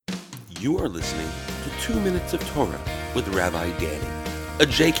You are listening to 2 Minutes of Torah with Rabbi Danny, a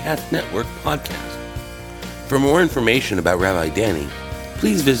JCast Network podcast. For more information about Rabbi Danny,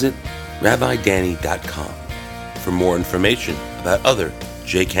 please visit rabbidanny.com. For more information about other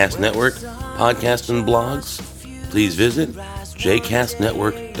JCast Network podcasts and blogs, please visit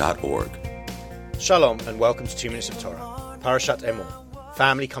jcastnetwork.org. Shalom and welcome to 2 Minutes of Torah, Parashat Emor,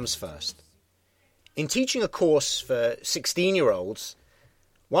 Family Comes First. In teaching a course for 16-year-olds,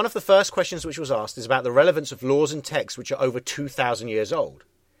 one of the first questions which was asked is about the relevance of laws and texts which are over 2,000 years old.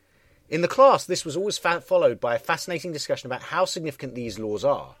 In the class, this was always followed by a fascinating discussion about how significant these laws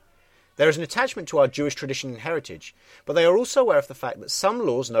are. There is an attachment to our Jewish tradition and heritage, but they are also aware of the fact that some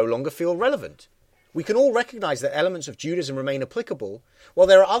laws no longer feel relevant. We can all recognise that elements of Judaism remain applicable, while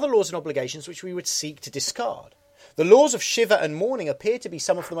there are other laws and obligations which we would seek to discard. The laws of Shiva and mourning appear to be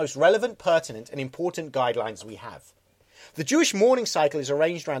some of the most relevant, pertinent and important guidelines we have. The Jewish mourning cycle is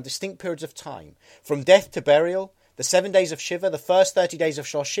arranged around distinct periods of time, from death to burial, the 7 days of Shiva, the first 30 days of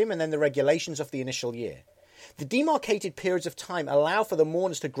Shoshim, and then the regulations of the initial year. The demarcated periods of time allow for the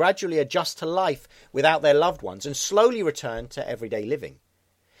mourners to gradually adjust to life without their loved ones and slowly return to everyday living.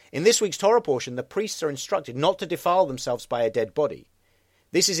 In this week's Torah portion, the priests are instructed not to defile themselves by a dead body.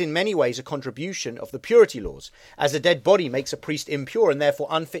 This is in many ways a contribution of the purity laws, as a dead body makes a priest impure and therefore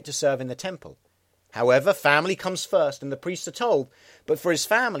unfit to serve in the temple. However, family comes first, and the priests are told, but for his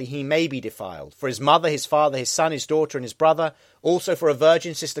family he may be defiled, for his mother, his father, his son, his daughter, and his brother, also for a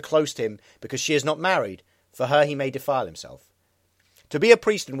virgin sister close to him, because she is not married, for her he may defile himself. To be a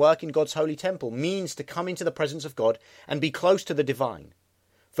priest and work in God's holy temple means to come into the presence of God and be close to the divine.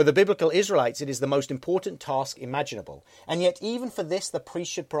 For the biblical Israelites, it is the most important task imaginable, and yet even for this the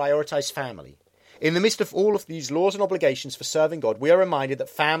priest should prioritize family. In the midst of all of these laws and obligations for serving God, we are reminded that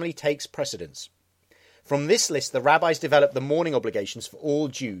family takes precedence. From this list, the rabbis developed the mourning obligations for all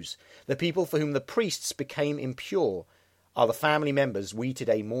Jews. The people for whom the priests became impure are the family members we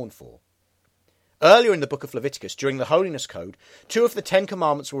today mourn for. Earlier in the book of Leviticus, during the Holiness Code, 2 of the 10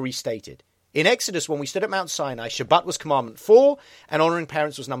 commandments were restated. In Exodus, when we stood at Mount Sinai, Shabbat was commandment 4 and honouring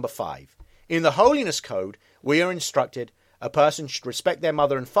parents was number 5. In the Holiness Code, we are instructed a person should respect their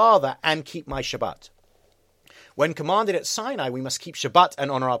mother and father and keep my Shabbat. When commanded at Sinai, we must keep Shabbat and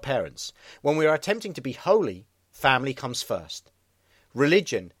honour our parents. When we are attempting to be holy, family comes first.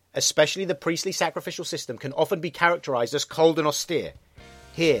 Religion, especially the priestly sacrificial system, can often be characterised as cold and austere.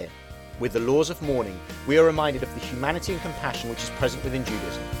 Here, with the laws of mourning, we are reminded of the humanity and compassion which is present within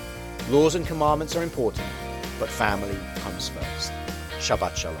Judaism. Laws and commandments are important, but family comes first.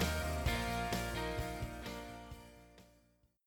 Shabbat Shalom.